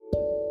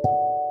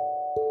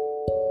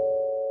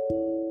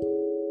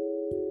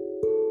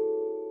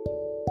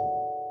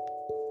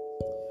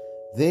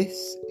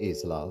This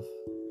is love.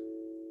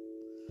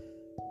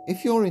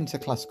 If you're into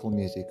classical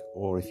music,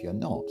 or if you're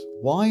not,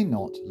 why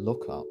not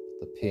look up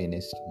the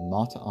pianist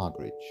Marta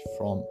Argerich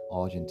from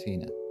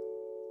Argentina?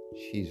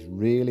 She's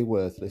really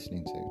worth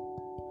listening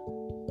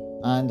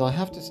to. And I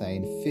have to say,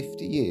 in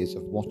 50 years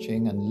of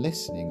watching and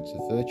listening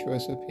to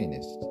virtuoso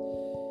pianists,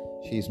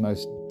 she is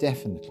most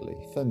definitely,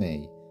 for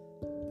me,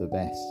 the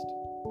best.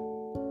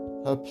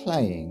 Her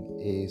playing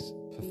is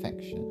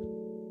perfection,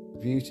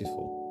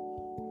 beautiful,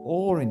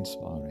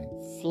 awe-inspiring,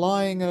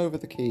 flying over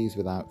the keys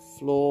without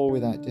flaw,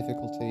 without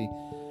difficulty.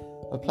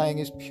 Her playing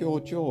is pure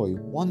joy,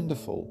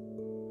 wonderful.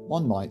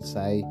 One might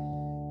say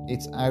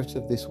it's out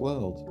of this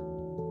world.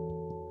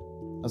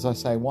 As I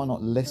say, why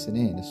not listen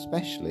in,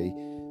 especially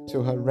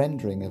to her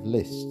rendering of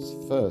Liszt's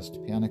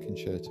first piano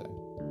concerto.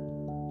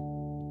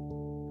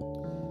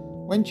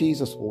 When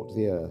Jesus walked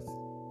the earth,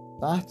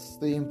 that's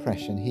the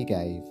impression he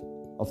gave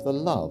of the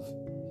love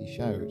he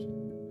showed.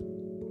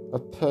 A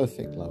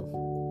perfect love,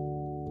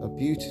 a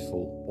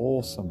beautiful,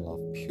 awesome love,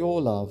 pure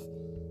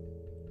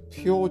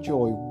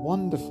joy,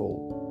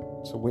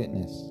 wonderful to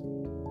witness.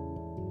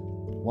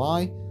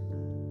 Why?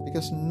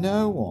 Because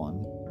no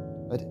one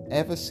had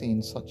ever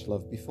seen such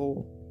love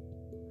before.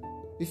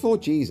 Before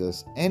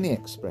Jesus, any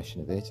expression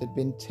of it had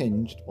been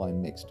tinged by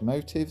mixed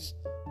motives,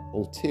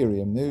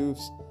 ulterior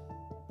moves,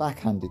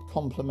 backhanded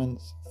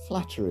compliments,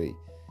 flattery.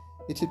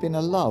 It had been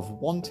a love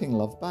wanting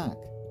love back,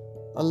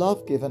 a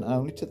love given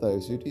only to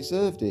those who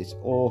deserved it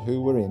or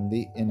who were in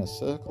the inner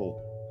circle.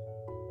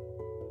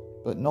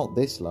 But not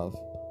this love,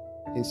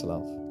 his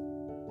love.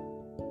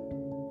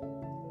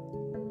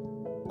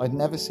 I'd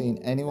never seen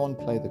anyone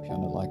play the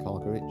piano like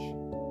Argerich,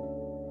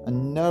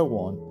 and no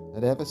one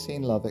had ever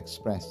seen love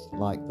expressed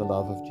like the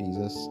love of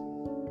Jesus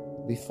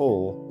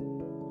before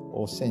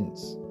or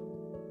since.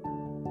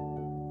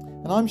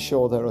 And I'm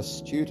sure there are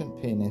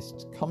student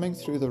pianists coming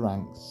through the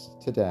ranks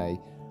today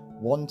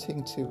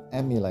wanting to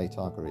emulate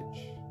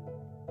Argerich,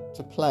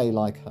 to play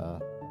like her.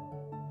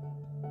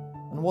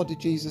 And what did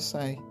Jesus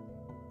say?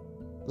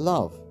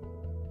 Love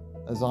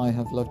as I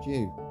have loved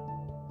you.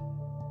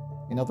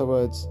 In other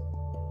words,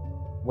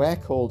 we're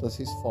called as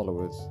his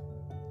followers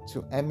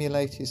to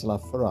emulate his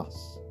love for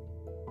us,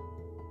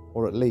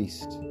 or at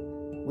least,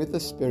 with the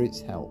Spirit's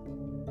help,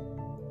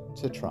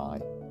 to try.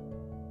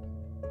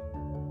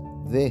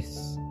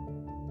 This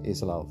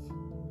is love,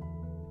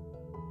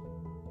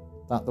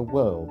 that the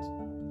world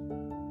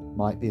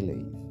might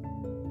believe.